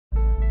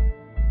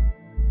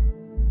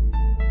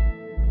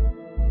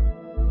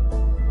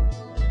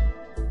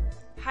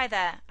Hi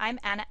there, I'm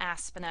Anna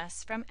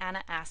Aspinus from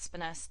Anna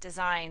Aspinus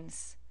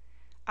Designs.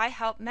 I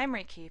help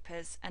memory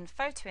keepers and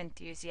photo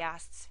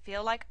enthusiasts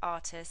feel like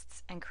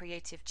artists and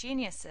creative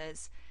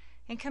geniuses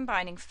in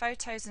combining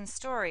photos and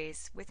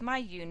stories with my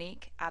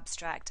unique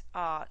abstract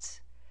art.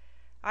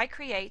 I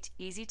create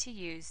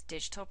easy-to-use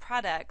digital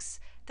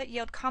products that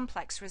yield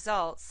complex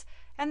results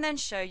and then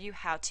show you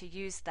how to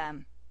use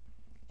them.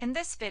 In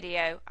this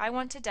video, I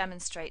want to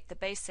demonstrate the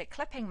basic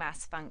clipping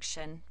mask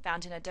function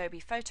found in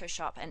Adobe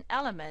Photoshop and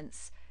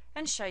Elements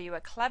and show you a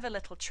clever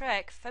little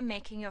trick for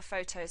making your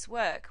photos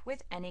work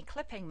with any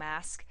clipping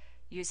mask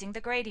using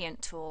the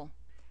gradient tool.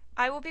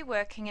 I will be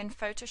working in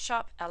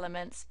Photoshop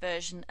Elements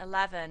version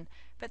 11,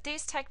 but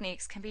these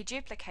techniques can be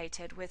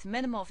duplicated with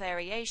minimal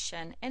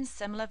variation in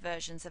similar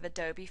versions of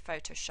Adobe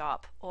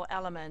Photoshop or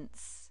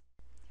Elements.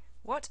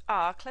 What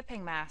are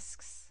clipping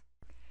masks?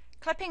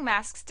 Clipping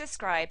masks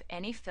describe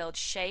any filled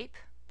shape,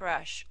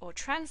 brush, or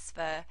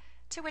transfer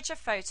to which a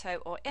photo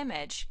or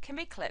image can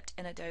be clipped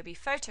in Adobe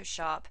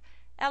Photoshop,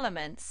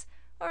 Elements,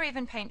 or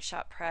even Paint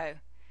Shop Pro.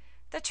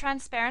 The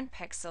transparent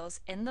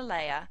pixels in the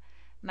layer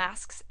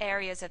masks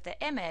areas of the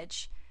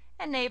image,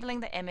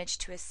 enabling the image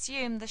to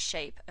assume the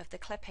shape of the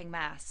clipping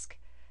mask.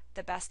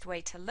 The best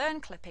way to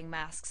learn clipping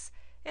masks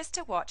is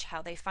to watch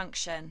how they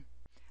function.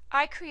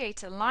 I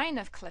create a line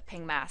of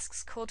clipping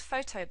masks called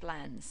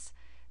FotoBlendz.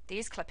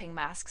 These clipping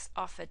masks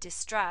offer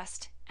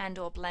distressed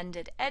and/or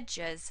blended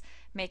edges,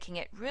 making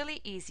it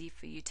really easy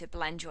for you to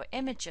blend your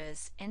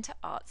images into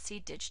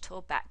artsy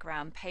digital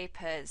background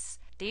papers.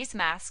 These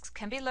masks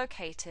can be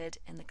located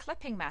in the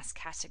clipping mask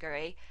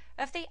category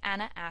of the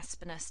Anna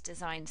Aspinus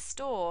Design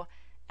store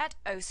at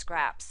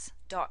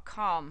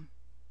oscraps.com.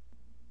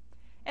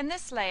 In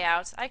this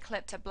layout, I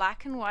clipped a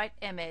black and white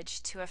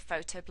image to a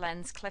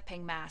FotoBlendz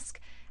clipping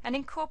mask and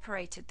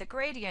incorporated the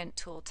gradient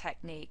tool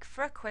technique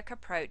for a quick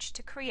approach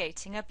to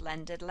creating a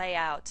blended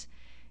layout.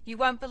 You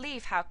won't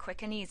believe how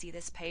quick and easy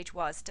this page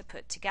was to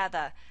put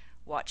together.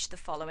 Watch the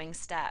following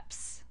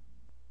steps.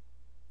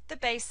 The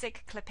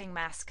basic clipping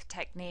mask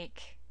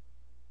technique.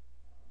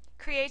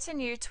 Create a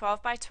new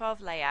 12 by 12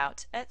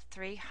 layout at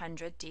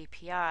 300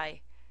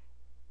 dpi.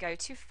 Go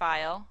to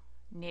File,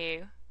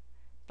 New,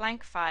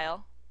 Blank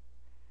File.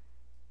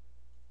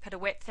 Put a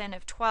width in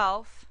of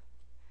 12,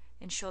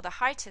 ensure the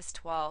height is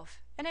 12,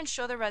 and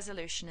ensure the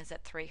resolution is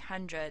at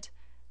 300.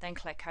 Then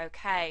click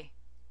OK.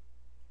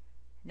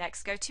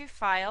 Next go to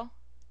File,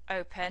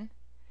 Open,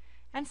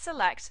 and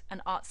select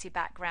an artsy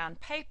background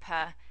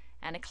paper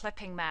and a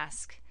clipping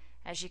mask.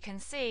 As you can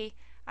see,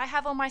 I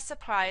have all my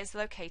supplies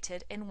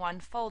located in one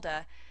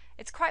folder.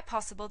 It's quite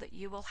possible that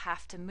you will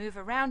have to move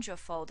around your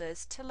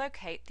folders to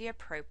locate the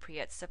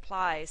appropriate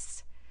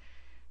supplies.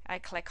 I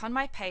click on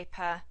my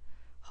paper,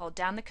 hold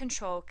down the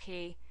Control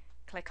key,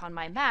 click on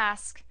my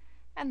mask,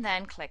 and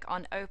then click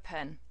on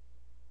Open.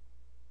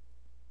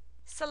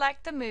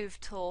 Select the Move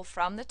tool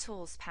from the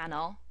Tools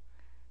panel.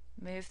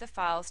 Move the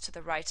files to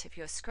the right of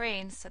your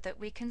screen so that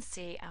we can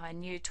see our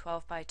new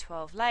 12 by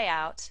 12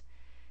 layout.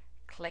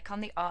 Click on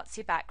the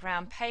artsy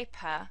background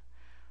paper,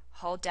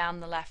 hold down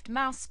the left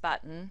mouse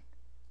button,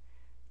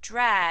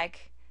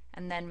 drag,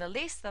 and then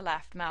release the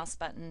left mouse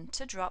button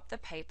to drop the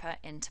paper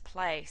into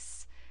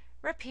place.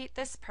 Repeat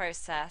this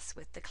process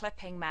with the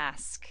clipping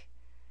mask.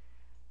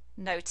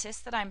 Notice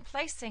that I'm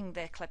placing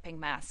the clipping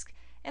mask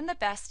in the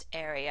best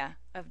area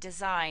of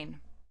design.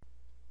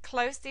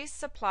 Close these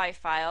supply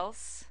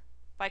files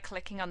by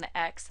clicking on the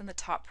X in the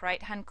top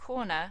right hand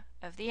corner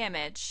of the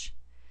image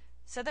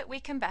so that we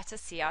can better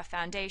see our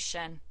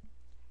foundation.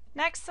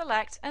 Next,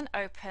 select and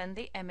open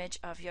the image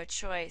of your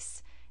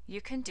choice.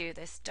 You can do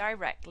this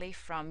directly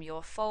from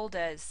your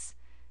folders.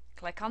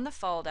 Click on the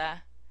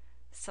folder,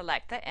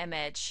 select the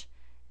image,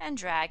 and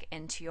drag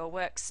into your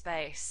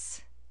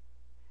workspace.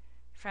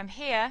 From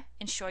here,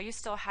 ensure you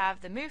still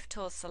have the Move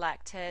tool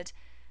selected,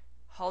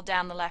 hold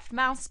down the left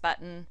mouse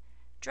button,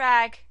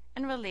 drag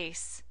and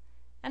release,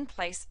 and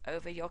place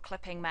over your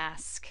clipping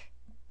mask.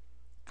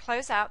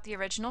 Close out the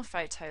original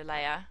photo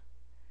layer,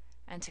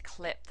 and to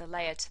clip the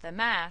layer to the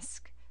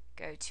mask,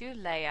 go to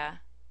Layer,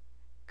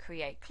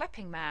 Create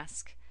Clipping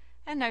Mask,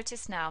 and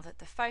notice now that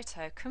the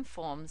photo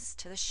conforms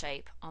to the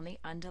shape on the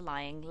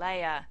underlying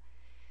layer.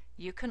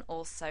 You can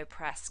also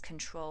press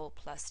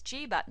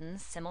Ctrl+G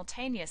buttons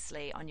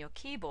simultaneously on your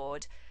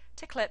keyboard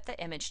to clip the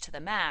image to the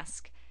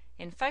mask.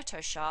 In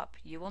Photoshop,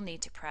 you will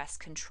need to press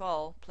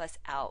Ctrl+Alt+G,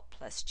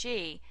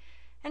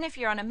 and if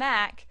you're on a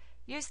Mac,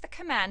 use the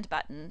Command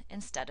button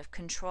instead of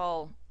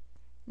Control.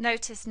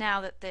 Notice now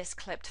that this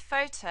clipped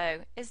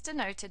photo is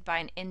denoted by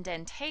an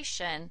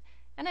indentation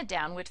and a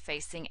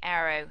downward-facing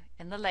arrow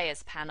in the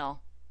Layers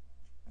panel.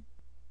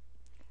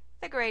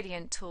 The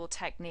gradient tool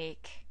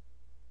technique.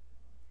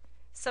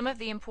 Some of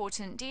the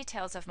important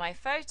details of my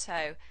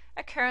photo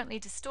are currently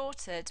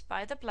distorted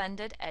by the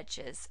blended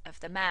edges of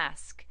the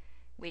mask.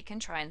 We can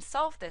try and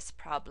solve this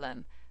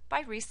problem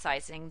by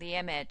resizing the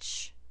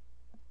image.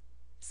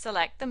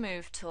 Select the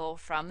Move tool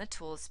from the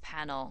Tools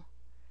panel.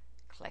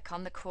 Click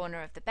on the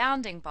corner of the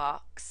bounding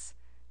box.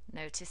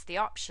 Notice the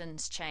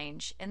options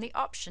change in the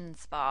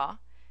Options bar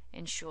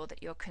ensure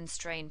that your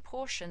Constrain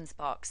Portions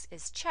box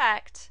is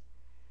checked,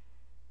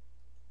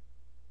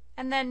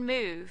 and then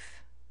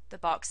move the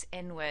box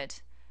inward.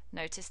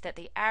 Notice that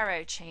the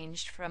arrow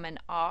changed from an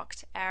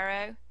arced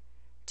arrow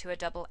to a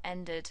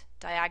double-ended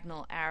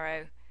diagonal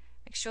arrow.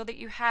 Make sure that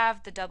you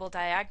have the double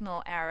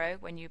diagonal arrow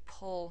when you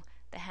pull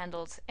the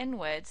handles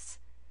inwards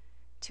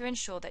to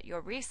ensure that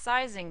you're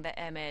resizing the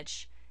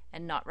image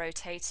and not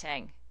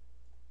rotating.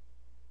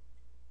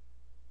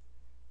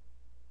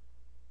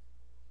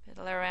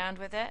 Fiddle around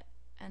with it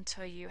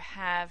until you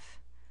have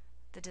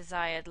the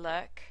desired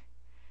look,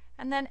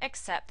 and then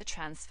accept the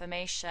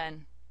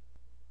transformation.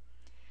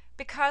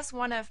 Because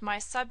one of my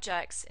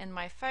subjects in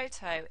my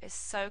photo is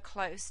so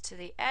close to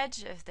the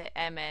edge of the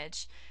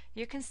image,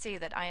 you can see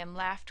that I am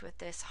left with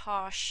this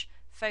harsh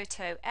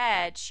photo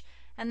edge,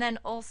 and then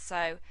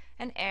also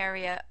an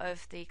area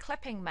of the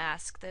clipping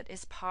mask that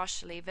is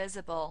partially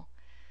visible.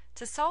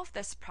 To solve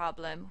this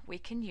problem, we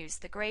can use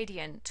the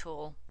gradient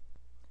tool.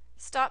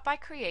 Start by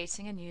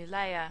creating a new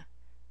layer.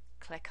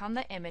 Click on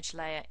the image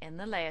layer in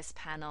the Layers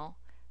panel,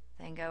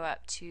 then go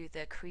up to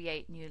the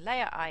Create New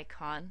Layer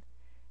icon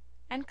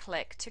and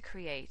click to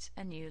create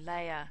a new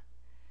layer.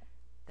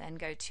 Then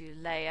go to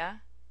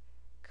Layer,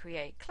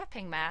 Create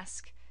Clipping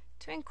Mask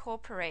to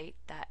incorporate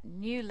that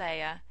new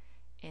layer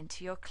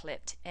into your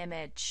clipped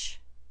image.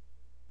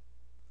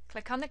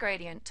 Click on the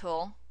Gradient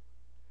tool.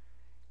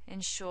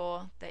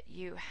 Ensure that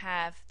you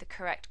have the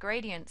correct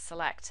gradient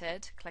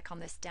selected. Click on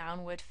this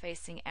downward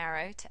facing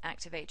arrow to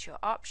activate your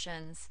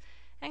options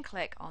and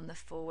click on the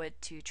Forward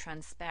to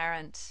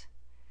Transparent.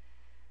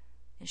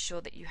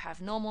 Ensure that you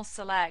have normal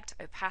select,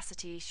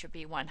 opacity should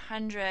be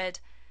 100,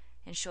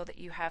 ensure that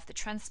you have the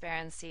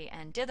transparency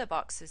and dither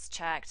boxes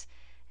checked,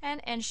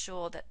 and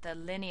ensure that the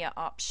linear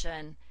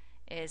option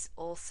is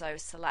also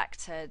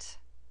selected.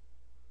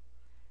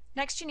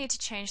 Next, you need to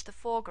change the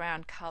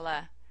foreground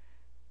color.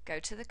 Go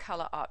to the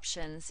color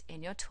options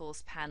in your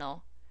Tools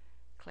panel,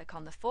 click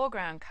on the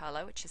foreground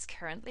color, which is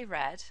currently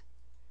red,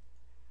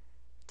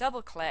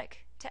 double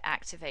click to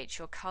activate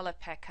your color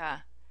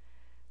picker.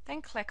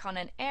 Then click on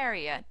an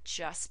area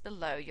just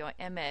below your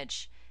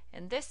image.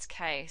 In this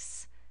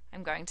case,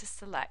 I'm going to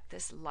select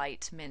this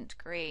light mint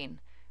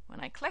green. When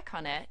I click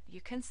on it,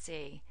 you can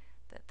see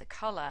that the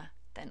color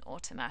then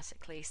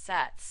automatically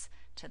sets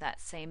to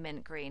that same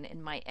mint green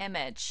in my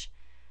image.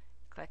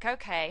 Click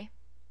OK,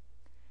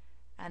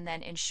 and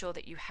then ensure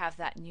that you have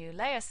that new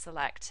layer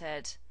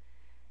selected,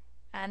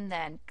 and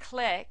then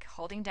click,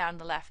 holding down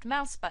the left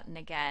mouse button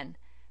again,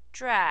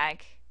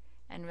 drag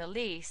and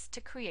release to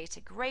create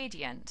a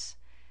gradient,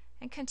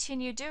 and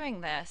continue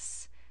doing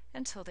this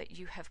until that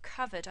you have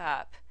covered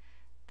up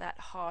that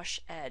harsh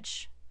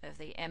edge of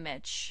the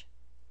image,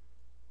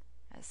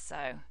 as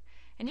so.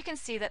 And you can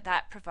see that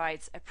that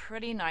provides a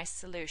pretty nice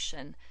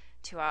solution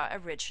to our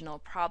original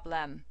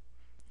problem.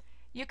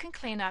 You can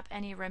clean up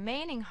any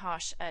remaining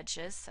harsh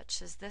edges,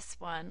 such as this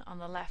one on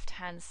the left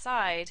hand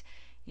side,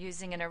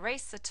 using an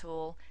eraser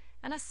tool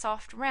and a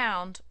soft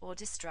round or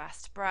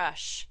distressed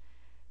brush.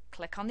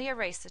 Click on the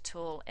eraser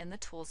tool in the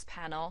Tools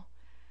panel.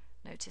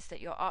 Notice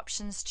that your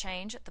options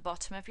change at the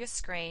bottom of your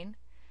screen.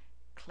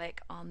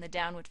 Click on the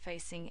downward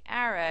facing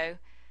arrow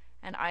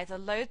and either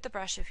load the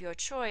brush of your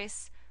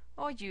choice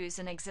or use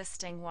an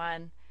existing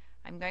one.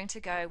 I'm going to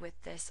go with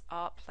this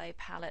Art Play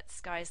Palette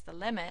Sky's the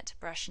Limit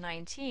brush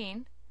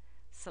 19.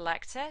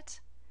 Select it,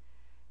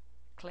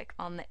 click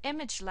on the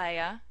image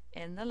layer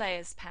in the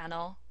Layers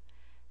panel,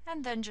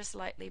 and then just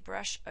lightly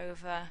brush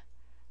over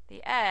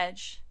the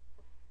edge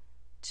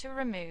to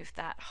remove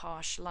that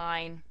harsh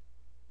line.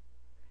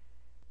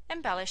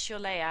 Embellish your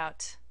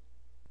layout.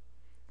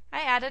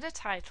 I added a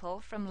title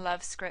from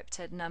Love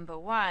Scripted number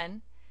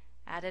 1,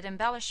 added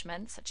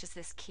embellishments such as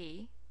this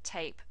key,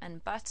 tape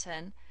and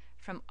button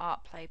from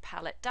Art Play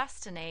Palette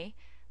Destiny.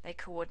 They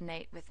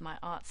coordinate with my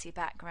artsy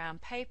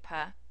background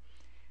paper.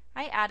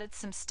 I added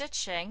some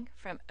stitching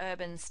from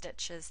Urban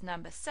Stitches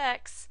number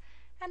 6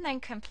 and then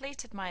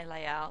completed my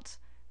layout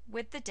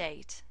with the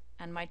date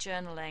and my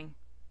journaling.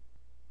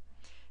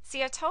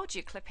 See, I told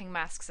you clipping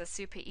masks are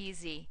super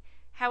easy.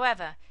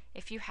 However,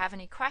 if you have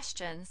any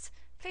questions,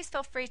 please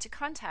feel free to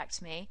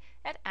contact me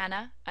at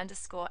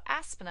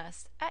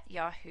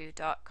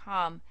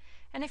anna_aspinus@yahoo.com.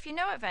 And if you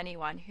know of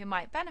anyone who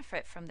might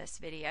benefit from this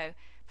video,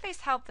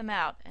 please help them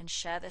out and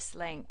share this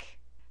link.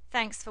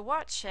 Thanks for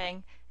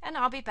watching, and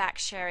I'll be back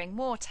sharing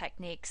more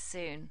techniques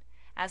soon.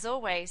 As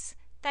always,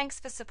 thanks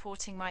for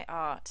supporting my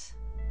art.